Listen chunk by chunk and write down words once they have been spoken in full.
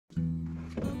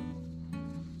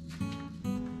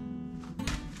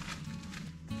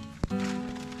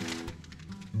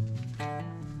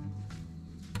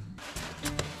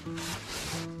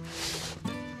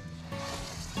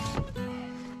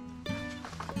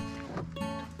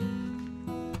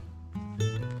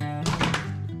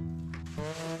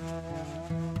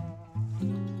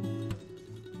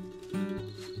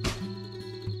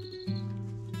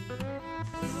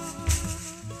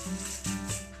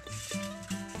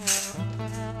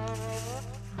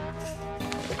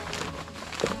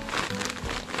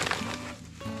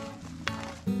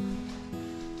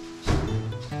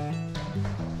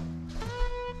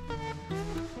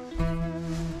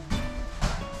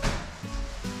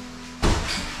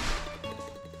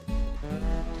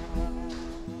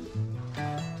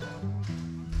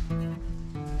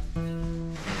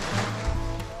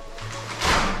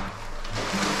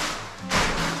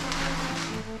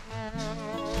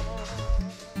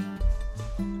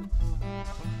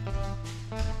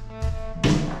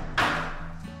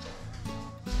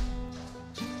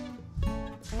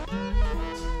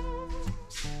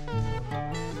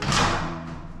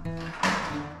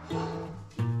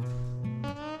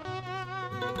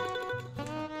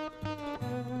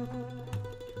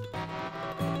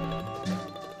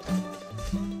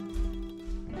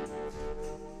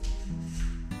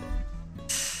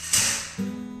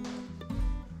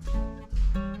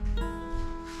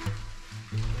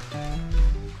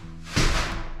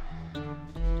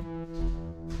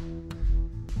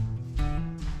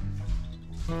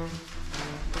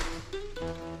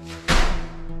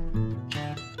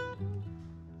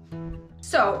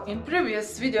So, in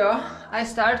previous video I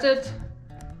started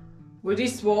with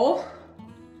this wall,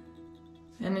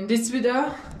 and in this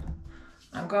video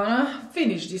I'm gonna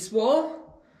finish this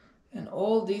wall and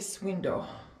all this window.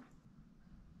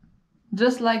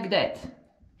 Just like that.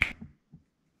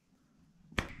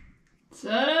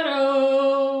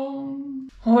 Ta-da!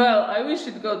 Well, I wish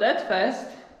it'd go that fast,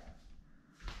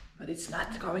 but it's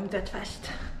not going that fast.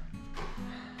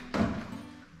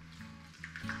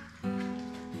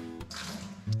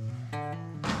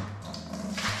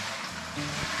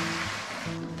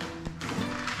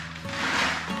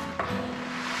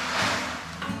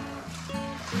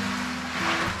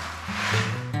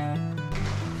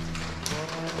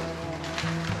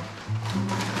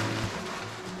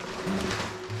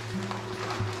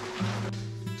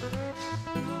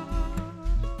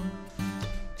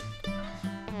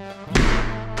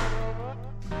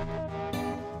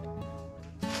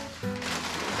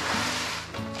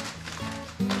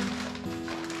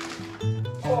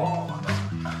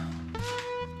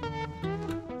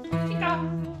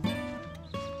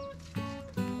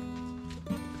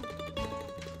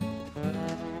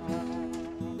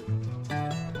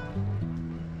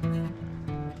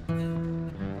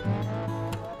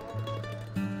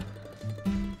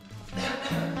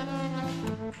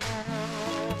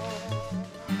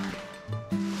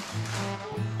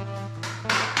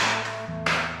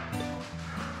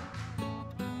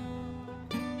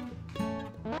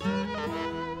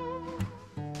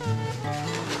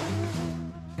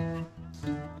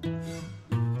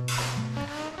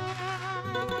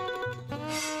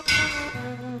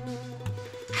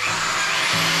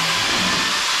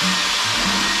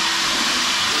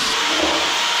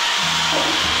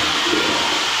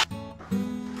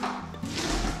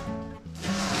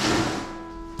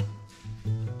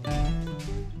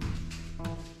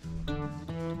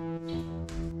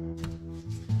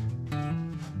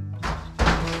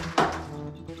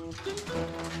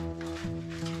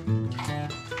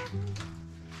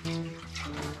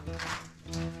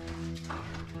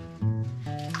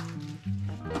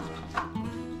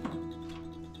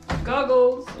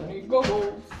 Goggles, I need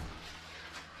goggles.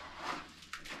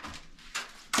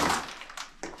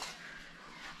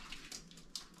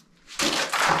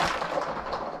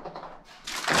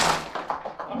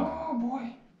 Oh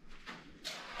boy.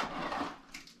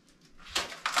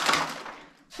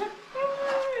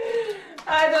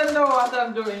 I don't know what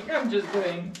I'm doing, I'm just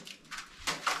doing.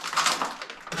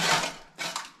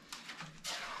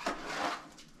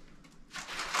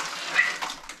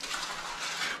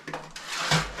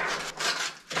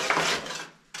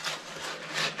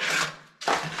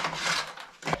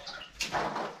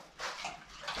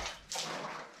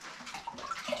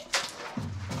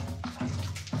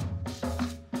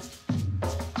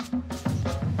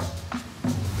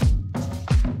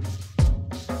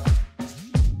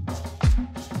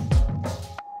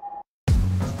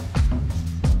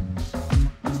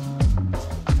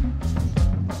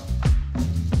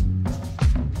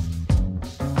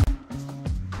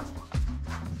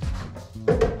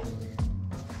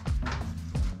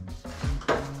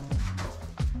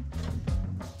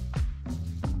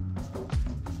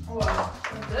 Well,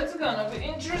 that's gonna be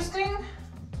interesting.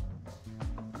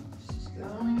 This is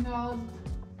going out.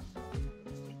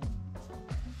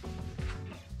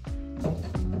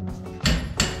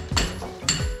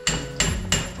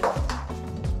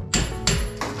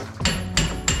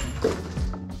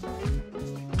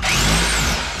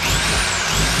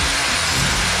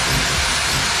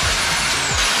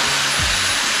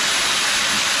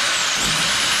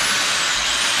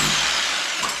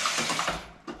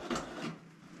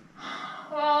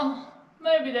 Well,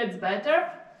 maybe that's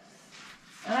better.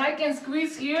 And I can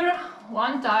squeeze here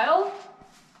one tile.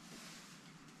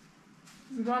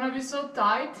 It's gonna be so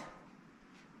tight.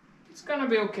 It's gonna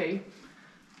be okay.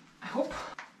 I hope.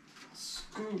 It's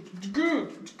good,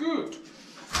 good, good.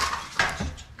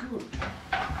 Good.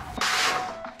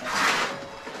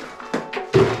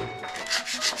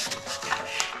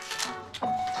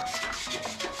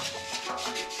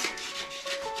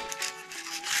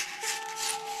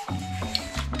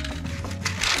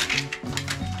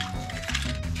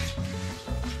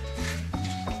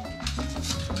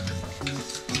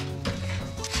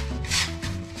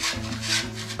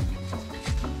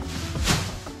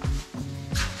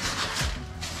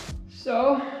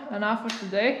 So, enough for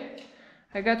today.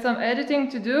 I got some editing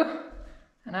to do,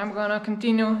 and I'm gonna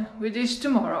continue with this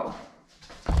tomorrow.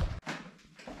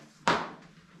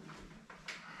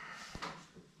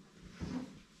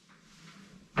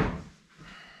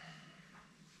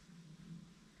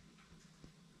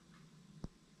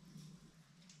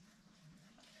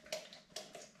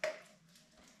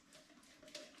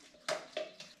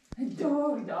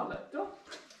 letto.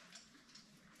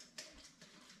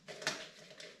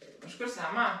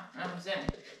 Scusa, ma взяли.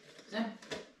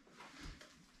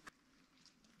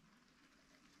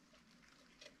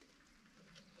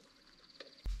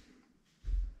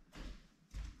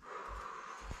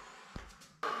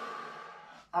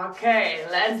 Okay,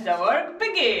 let the work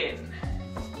begin.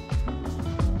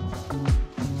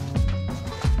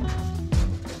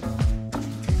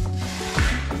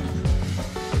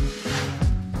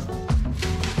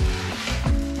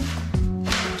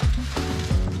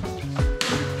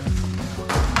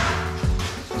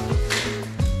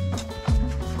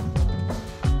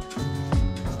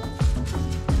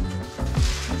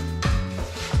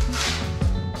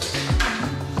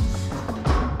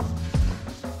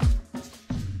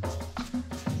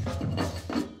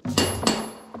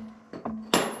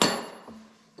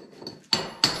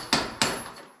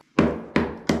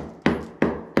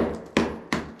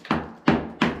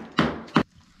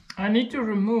 I need to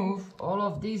remove all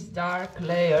of this dark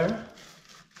layer.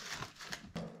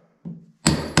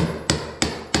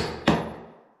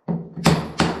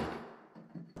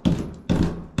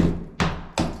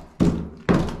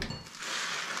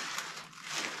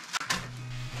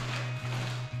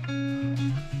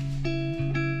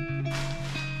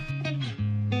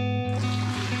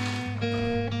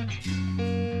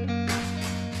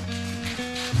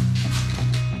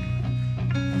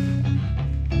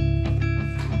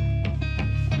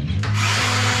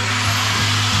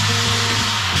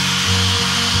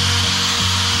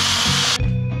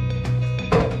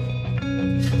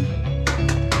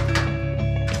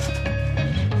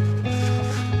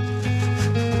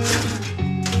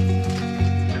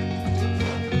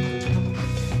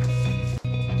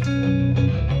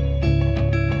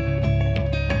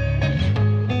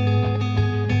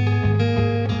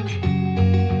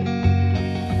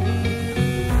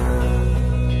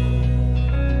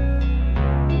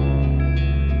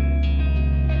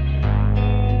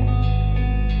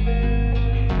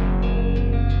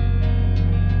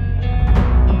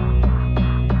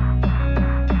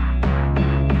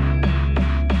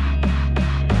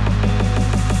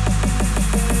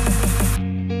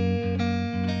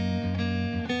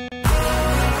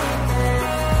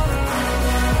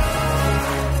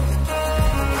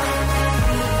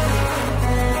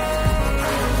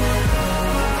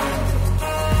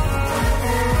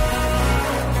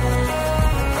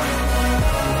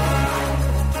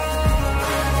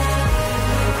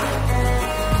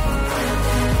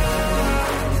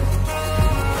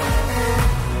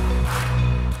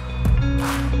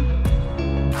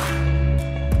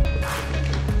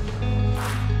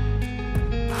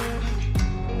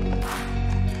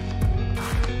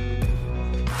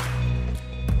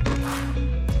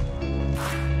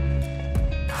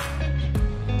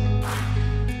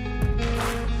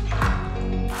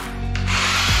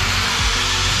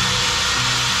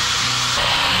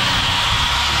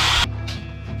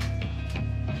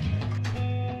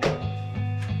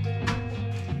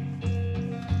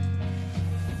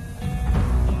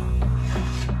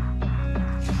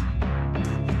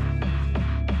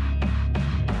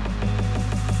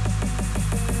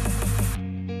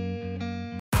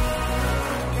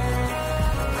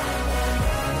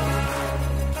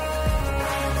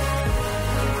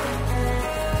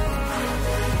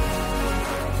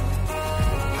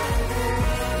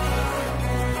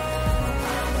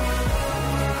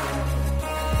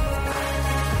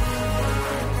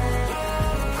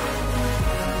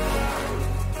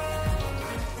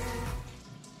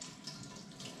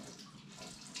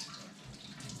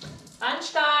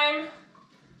 Lunchtime,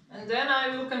 and then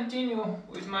I will continue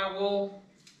with my wall.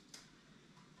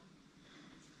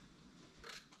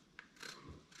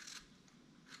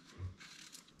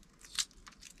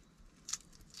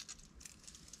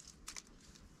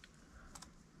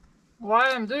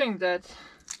 Why I'm doing that,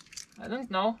 I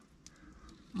don't know.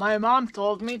 My mom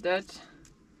told me that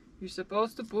you're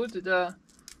supposed to put the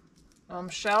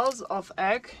shells of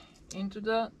egg into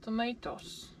the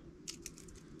tomatoes.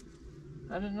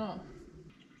 I don't know.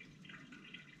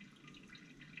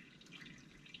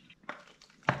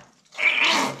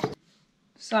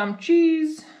 Some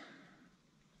cheese.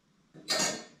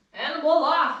 And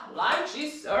voila! Lunch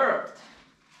is served.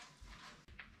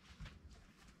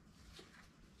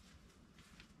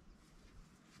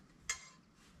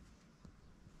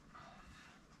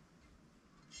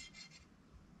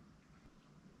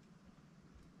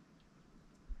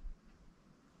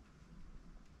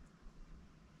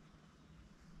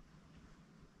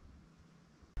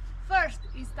 First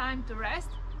it's time to rest,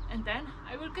 and then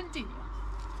I will continue.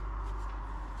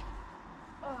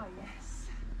 Oh yes.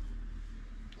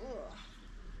 Ugh.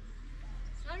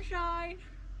 sunshine?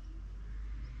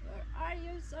 Where are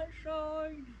you,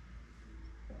 sunshine?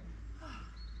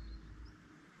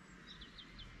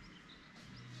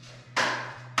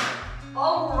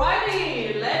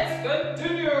 Alrighty, let's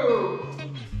continue.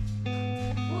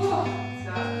 Ooh, it's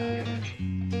dark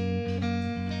here.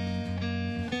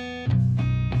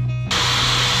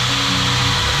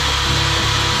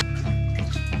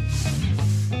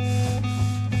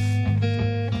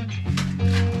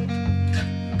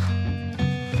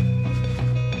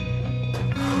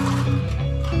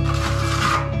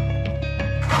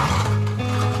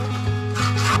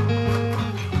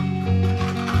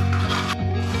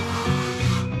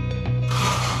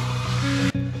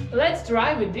 Let's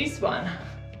try with this one.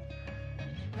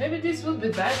 Maybe this would be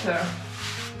better.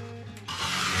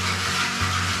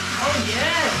 Oh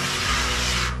yes!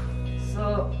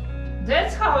 So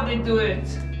that's how they do it.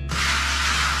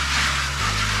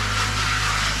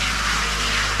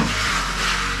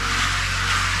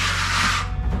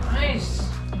 Nice!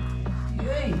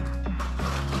 Yay!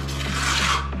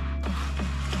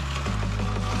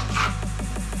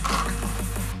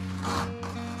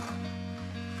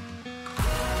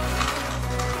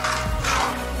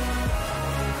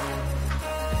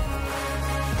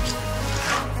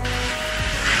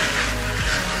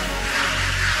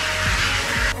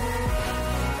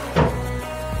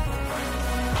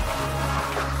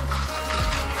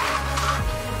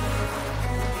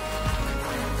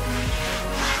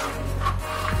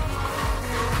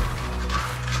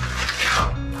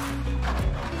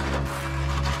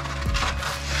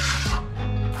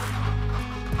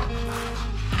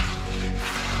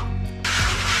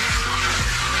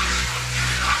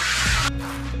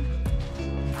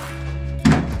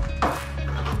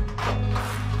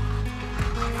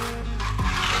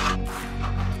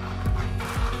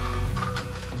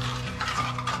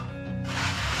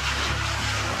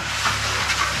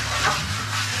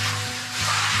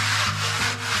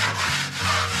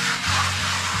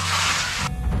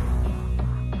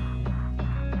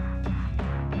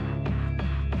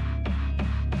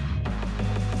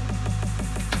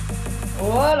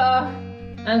 Voila!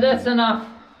 And that's enough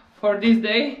for this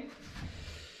day.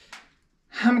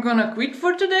 I'm gonna quit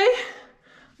for today,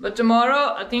 but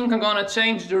tomorrow I think I'm gonna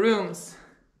change the rooms.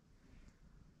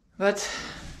 But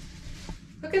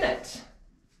look at that.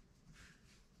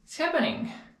 It's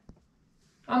happening.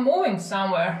 I'm moving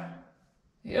somewhere.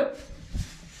 Yep.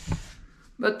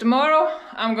 But tomorrow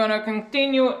I'm gonna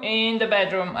continue in the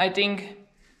bedroom, I think,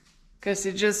 because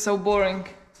it's just so boring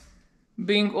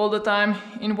being all the time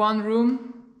in one room.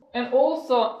 And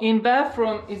also in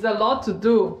bathroom is a lot to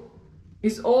do.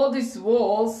 It's all these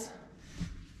walls.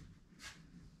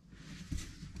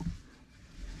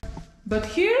 But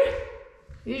here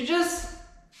it's just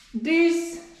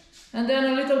this and then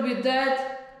a little bit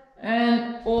that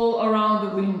and all around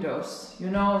the windows. You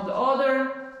know, the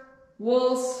other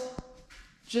walls,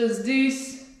 just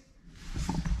this.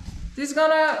 This is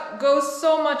gonna go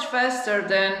so much faster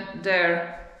than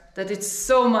there. That it's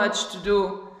so much to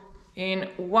do in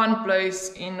one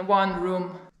place, in one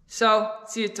room. So,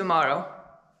 see you tomorrow.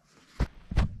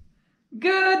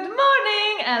 Good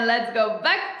morning, and let's go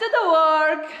back to the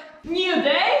work. New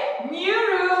day, new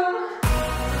room.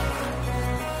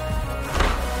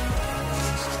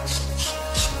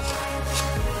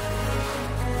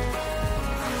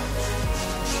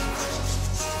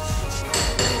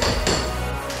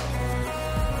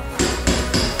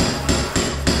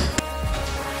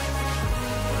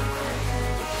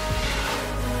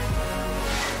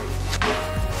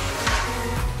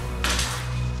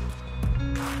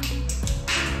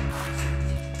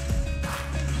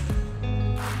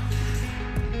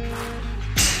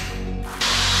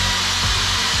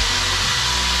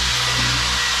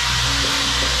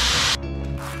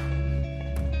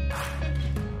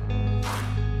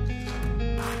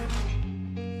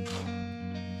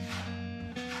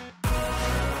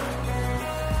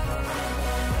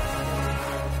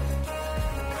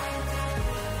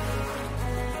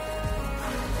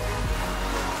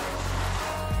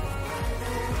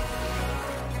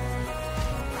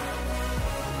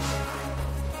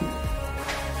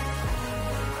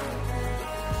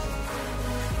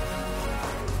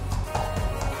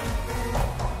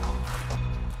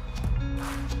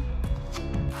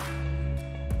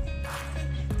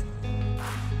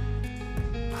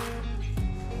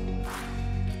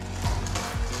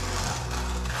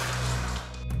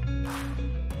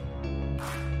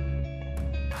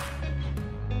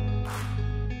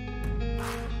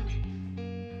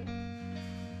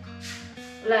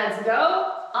 Let's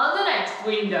go on the next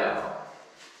window.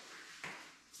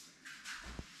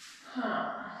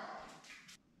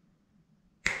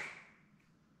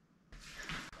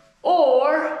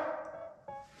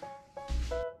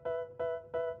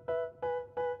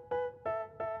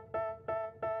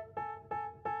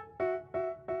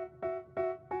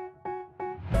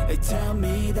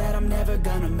 me that I'm never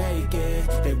gonna make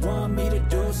it. They want me to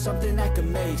do something that could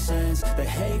make sense. They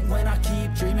hate when I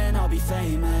keep dreaming I'll be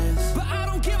famous, but I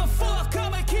don't give a fuck,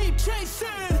 I'ma keep chasing.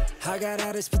 I got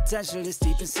all this potential that's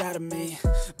deep inside of me,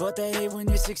 but they hate when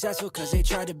you're successful cause they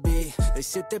try to be. They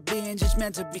sit there being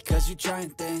judgmental because you're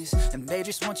trying things, and they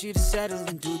just want you to settle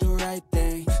and do the right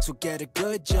thing. So get a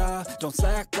good job, don't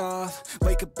slack off.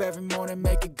 Wake up every morning,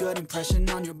 make a good impression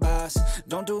on your boss.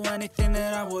 Don't do anything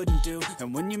that I wouldn't do,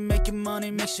 and when you're making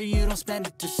money, make sure you don't spend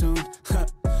it too soon.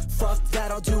 Fuck that,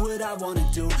 I'll do what I wanna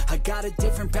do. I got a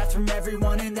different path from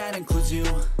everyone, and that includes you.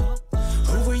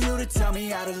 Who are you to tell me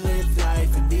how to live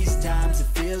life? In these times it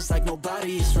feels like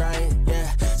nobody is right,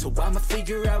 yeah. So I'ma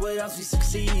figure out what else we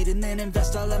succeed, and then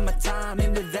invest all of my time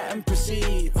into that and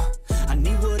proceed. I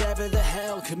need whatever the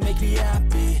hell could make me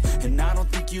happy, and I don't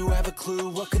think you have a clue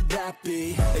what could that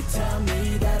be. They tell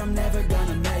me that I'm never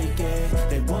gonna make it.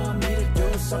 They want me to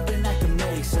do something that can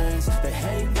make sense. They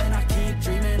hate when I keep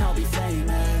dreaming I'll be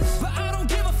famous, but I don't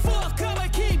give a fuck, I'ma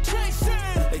keep chasing.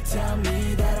 They tell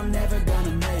me that I'm never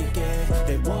gonna make it.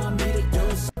 They want me to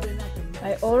do something that can make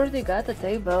I already got a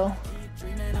table.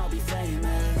 dreaming I'll be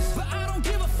famous, but I don't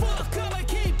give a fuck, I'ma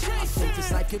keep chasing. I think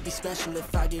this life could be special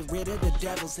if I get rid of the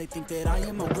devils. They think that I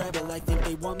am a rebel, I think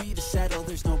they want me to settle.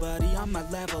 There's nobody on my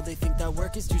level, they think that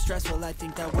work is too stressful. I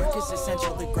think that work is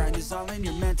essential, the grind is all in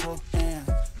your mental. And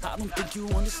I don't think you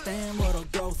understand what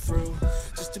I'll go through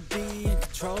just to be in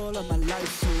control of my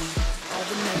life soon. All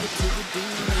the negativity,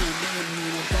 man,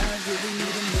 I really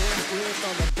need to live with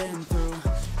all I've been through.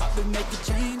 I've been making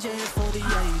changes for the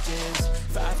ages.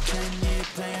 5-10-year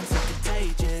plans are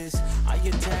contagious. I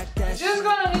attack that Just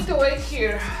gonna need to wait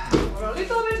here for a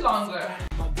little bit longer.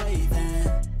 my way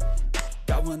then.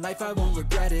 Got one life, I won't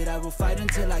regret it. I will fight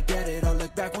until I get it. I'll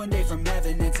look back one day from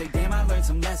heaven and say, damn, I learned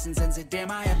some lessons. And say,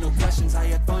 damn, I have no questions. I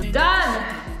had fun. Done!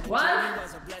 1,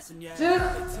 2,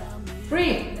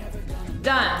 3.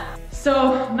 Done.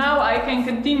 So now I can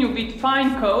continue with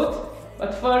fine coat,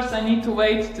 but first I need to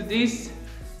wait to this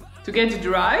to get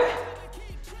dry.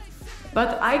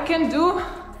 But I can do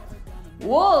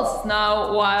walls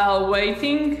now while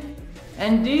waiting,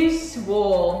 and this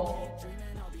wall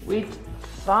with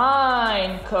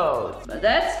fine coat. But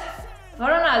that's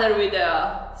for another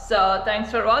video. So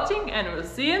thanks for watching, and we'll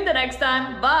see you in the next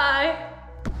time. Bye!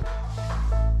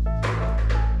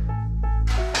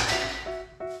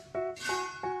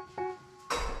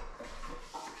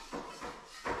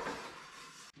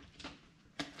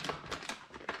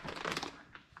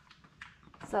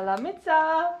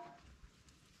 Salamica!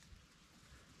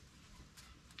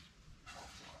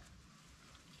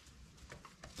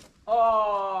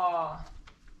 Oh!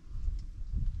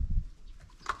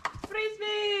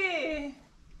 Frisbee!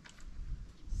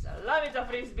 Salamica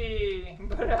frisbee!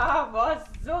 Bravo,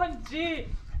 Zonji!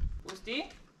 Pusti?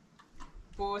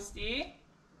 Pusti?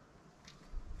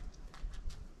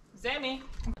 Zemi!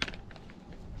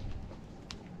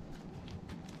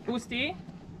 Pusti?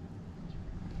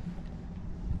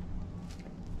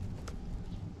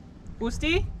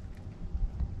 Pusti?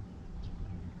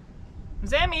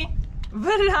 Zemi!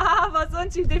 Bravo,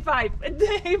 Sonči, day 5!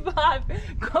 Day 5!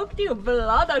 Kako ti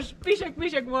obvladaš,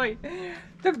 pišek moj!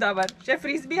 Tako dober, še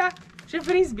frisbija? Še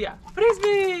frisbija!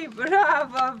 Frisbee!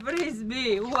 Bravo,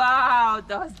 frisbee! Wow,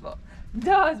 dosti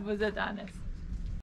bo za danes!